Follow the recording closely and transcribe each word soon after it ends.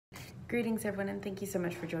Greetings everyone, and thank you so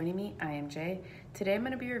much for joining me. I am Jay. Today I'm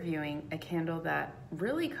going to be reviewing a candle that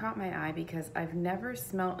really caught my eye because I've never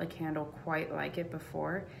smelt a candle quite like it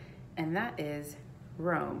before, and that is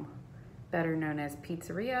Rome, better known as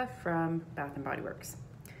Pizzeria from Bath & Body Works.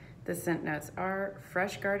 The scent notes are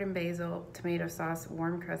fresh garden basil, tomato sauce,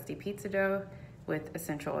 warm crusty pizza dough with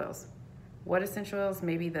essential oils. What essential oils?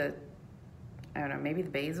 Maybe the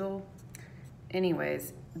basil?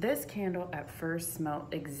 Anyways, this candle at first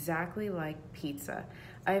smelled exactly like pizza.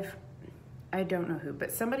 I don't know who,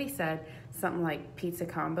 but somebody said something like pizza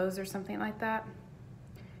combos or something like that.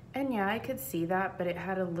 And yeah, I could see that, but it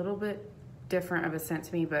had a little bit different of a scent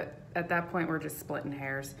to me, but at that point we're just splitting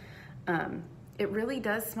hairs. It really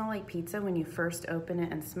does smell like pizza when you first open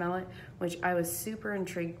it and smell it, which I was super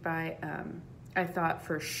intrigued by. I thought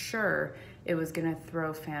for sure it was gonna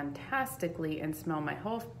throw fantastically and fill my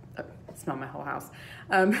whole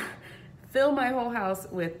house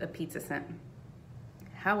with a pizza scent.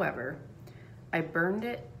 However, I burned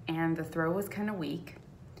it and the throw was kind of weak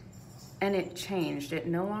and it changed. It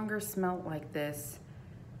no longer smelled like this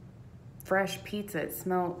fresh pizza. It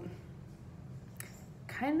smelled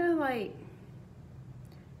kind of like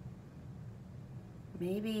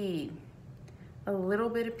maybe a little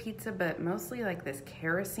bit of pizza, but mostly like this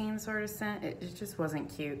kerosene sort of scent. It just wasn't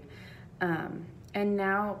cute. And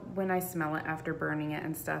now when I smell it after burning it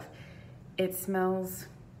and stuff, it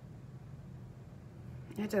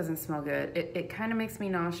doesn't smell good. It kind of makes me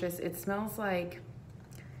nauseous. It smells like,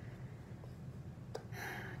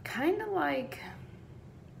 kind of like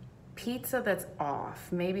pizza that's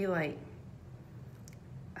off. Maybe like,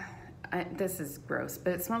 this is gross,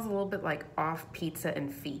 but it smells a little bit like off pizza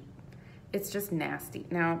and feet. It's just nasty.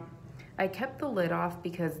 Now, I kept the lid off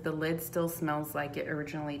because the lid still smells like it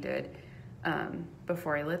originally did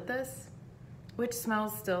before I lit this, which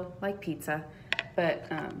smells still like pizza, but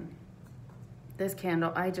this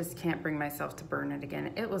candle, I just can't bring myself to burn it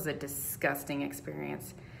again. It was a disgusting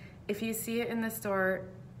experience. If you see it in the store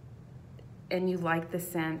and you like the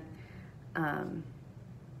scent, I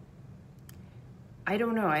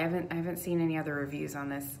don't know, I haven't seen any other reviews on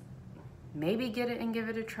this. Maybe get it and give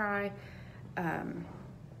it a try.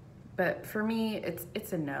 But for me,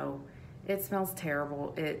 it's a no. It smells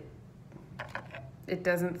terrible. It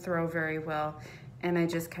doesn't throw very well, and I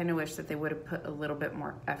just kind of wish that they would have put a little bit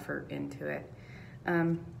more effort into it.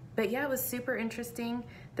 But yeah, it was super interesting.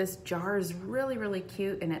 This jar is really, really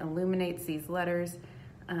cute, and it illuminates these letters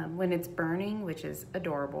when it's burning, which is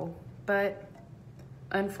adorable. But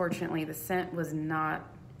unfortunately, the scent was not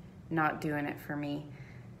doing it for me.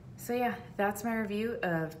 So yeah, that's my review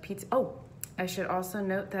of pizza. Oh, I should also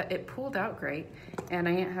note that it pulled out great and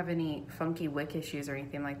I didn't have any funky wick issues or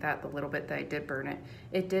anything like that. The little bit that I did burn it,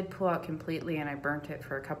 it did pull out completely and I burnt it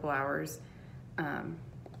for a couple hours.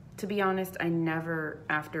 To be honest, I never,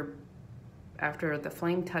 after the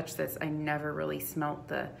flame touched this, I never really smelt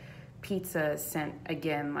the pizza scent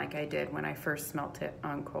again like I did when I first smelt it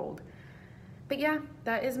on cold. But yeah,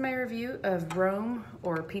 that is my review of Rome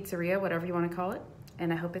or Pizzeria, whatever you want to call it.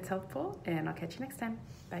 And I hope it's helpful, and I'll catch you next time.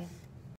 Bye.